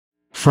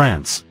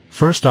France,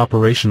 first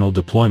operational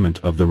deployment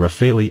of the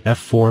Rafale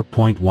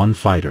F4.1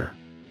 fighter.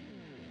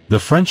 The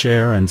French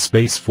Air and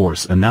Space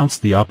Force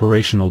announced the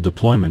operational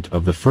deployment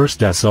of the first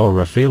Dassault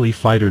Rafale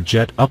fighter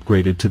jet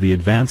upgraded to the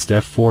advanced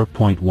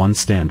F4.1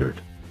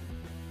 standard.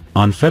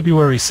 On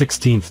February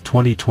 16,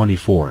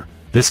 2024,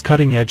 this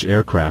cutting-edge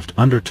aircraft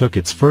undertook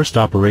its first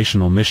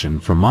operational mission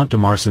from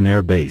Mont-de-Marsan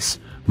Air Base,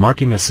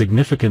 marking a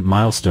significant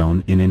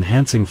milestone in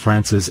enhancing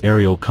France's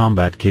aerial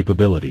combat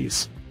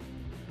capabilities.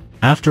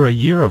 After a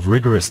year of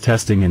rigorous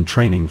testing and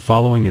training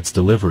following its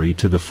delivery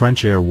to the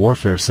French Air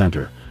Warfare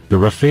Center, the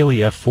Rafale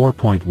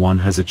F4.1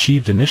 has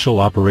achieved initial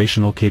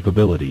operational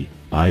capability,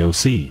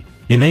 IOC,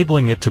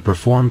 enabling it to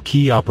perform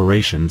key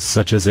operations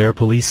such as air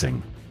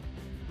policing.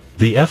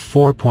 The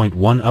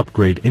F4.1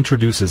 upgrade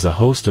introduces a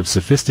host of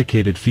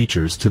sophisticated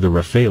features to the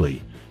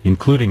Rafale,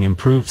 including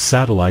improved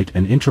satellite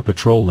and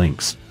intra-patrol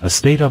links, a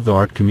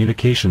state-of-the-art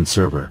communication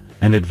server,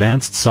 and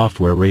advanced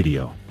software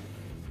radio.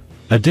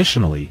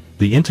 Additionally,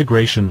 the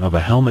integration of a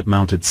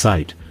helmet-mounted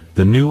sight,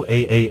 the new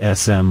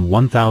AASM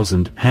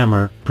 1000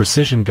 Hammer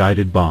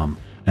precision-guided bomb,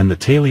 and the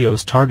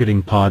TALIOS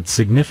targeting pod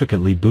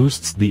significantly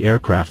boosts the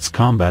aircraft's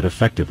combat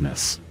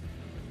effectiveness.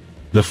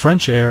 The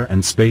French Air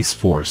and Space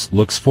Force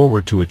looks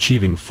forward to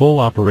achieving full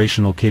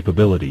operational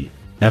capability,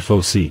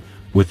 FOC,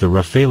 with the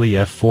Rafale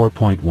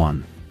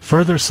F4.1,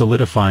 further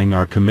solidifying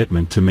our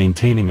commitment to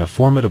maintaining a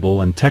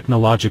formidable and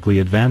technologically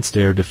advanced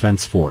air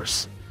defense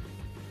force.